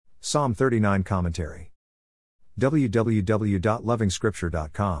Psalm 39 Commentary.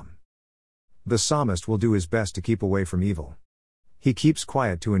 www.lovingscripture.com. The psalmist will do his best to keep away from evil. He keeps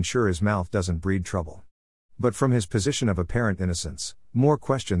quiet to ensure his mouth doesn't breed trouble. But from his position of apparent innocence, more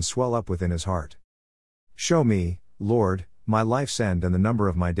questions swell up within his heart. Show me, Lord, my life's end and the number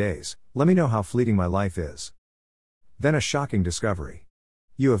of my days, let me know how fleeting my life is. Then a shocking discovery.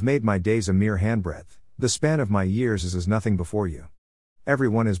 You have made my days a mere handbreadth, the span of my years is as nothing before you.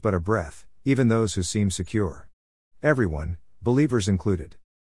 Everyone is but a breath, even those who seem secure. Everyone, believers included.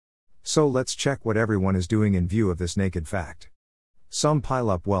 So let's check what everyone is doing in view of this naked fact. Some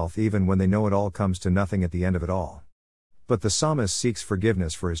pile up wealth even when they know it all comes to nothing at the end of it all. But the psalmist seeks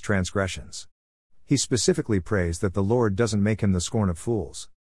forgiveness for his transgressions. He specifically prays that the Lord doesn't make him the scorn of fools.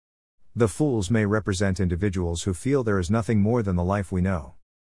 The fools may represent individuals who feel there is nothing more than the life we know.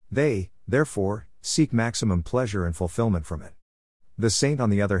 They, therefore, seek maximum pleasure and fulfillment from it. The saint on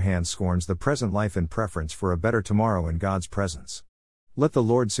the other hand scorns the present life in preference for a better tomorrow in God's presence. Let the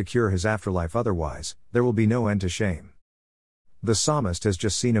Lord secure his afterlife, otherwise, there will be no end to shame. The psalmist has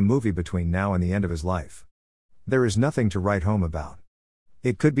just seen a movie between now and the end of his life. There is nothing to write home about.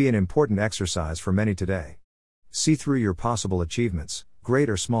 It could be an important exercise for many today. See through your possible achievements, great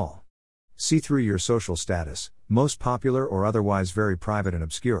or small. See through your social status, most popular or otherwise very private and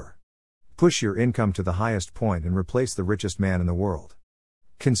obscure. Push your income to the highest point and replace the richest man in the world.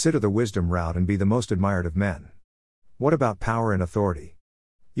 Consider the wisdom route and be the most admired of men. What about power and authority?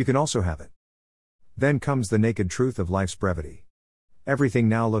 You can also have it. Then comes the naked truth of life's brevity. Everything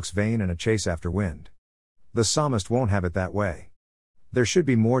now looks vain and a chase after wind. The psalmist won't have it that way. There should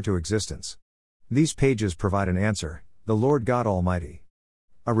be more to existence. These pages provide an answer, the Lord God Almighty.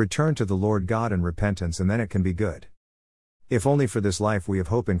 A return to the Lord God and repentance, and then it can be good. If only for this life we have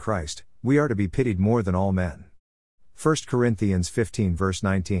hope in Christ, we are to be pitied more than all men. 1 Corinthians 15 verse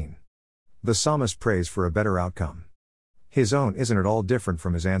 19. The psalmist prays for a better outcome. His own isn't at all different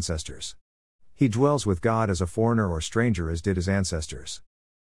from his ancestors. He dwells with God as a foreigner or stranger, as did his ancestors.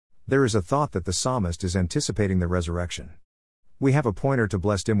 There is a thought that the psalmist is anticipating the resurrection. We have a pointer to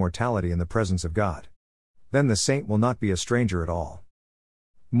blessed immortality in the presence of God. Then the saint will not be a stranger at all.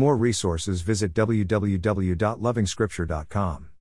 More resources, visit www.lovingscripture.com.